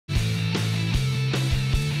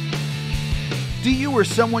Do you or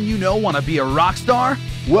someone you know want to be a rock star?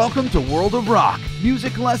 Welcome to World of Rock,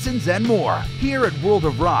 music lessons and more. Here at World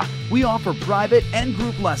of Rock, we offer private and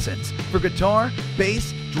group lessons for guitar,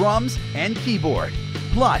 bass, drums, and keyboard.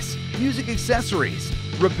 Plus, music accessories,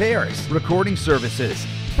 repairs, recording services,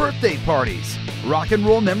 birthday parties, rock and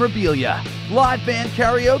roll memorabilia, live band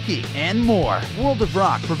karaoke, and more. World of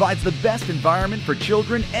Rock provides the best environment for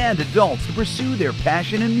children and adults to pursue their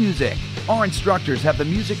passion in music. Our instructors have the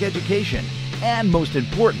music education and, most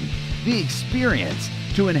important, the experience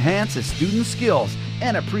to enhance a student's skills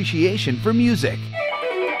and appreciation for music.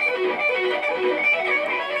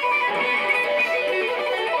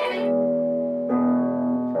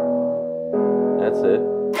 That's it.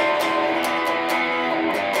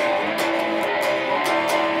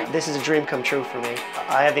 This is a dream come true for me.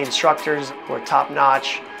 I have the instructors who are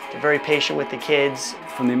top-notch. They're very patient with the kids.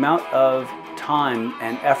 From the amount of time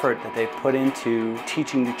and effort that they've put into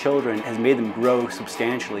teaching the children has made them grow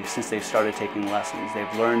substantially since they've started taking lessons.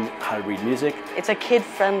 They've learned how to read music. It's a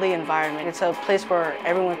kid-friendly environment. It's a place where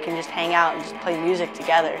everyone can just hang out and just play music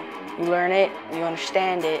together. You learn it, you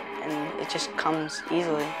understand it, and it just comes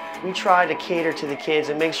easily. We try to cater to the kids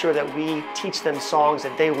and make sure that we teach them songs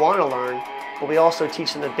that they want to learn, but we also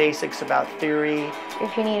teach them the basics about theory.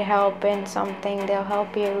 If you need help in something, they'll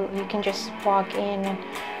help you. You can just walk in, and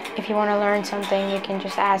if you want to learn something, you can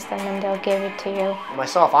just ask them and they'll give it to you.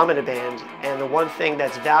 Myself, I'm in a band, and the one thing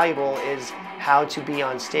that's valuable is how to be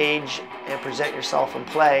on stage and present yourself and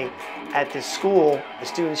play. At this school, the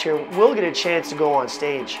students here will get a chance to go on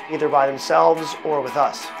stage, either by themselves or with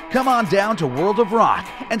us. Come on down to World of Rock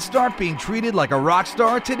and start being treated like a rock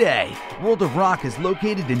star today. World of Rock is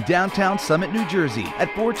located in downtown Summit, New Jersey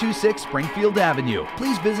at 426 Springfield Avenue.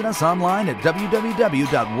 Please visit us online at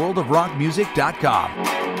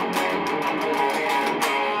www.worldofrockmusic.com.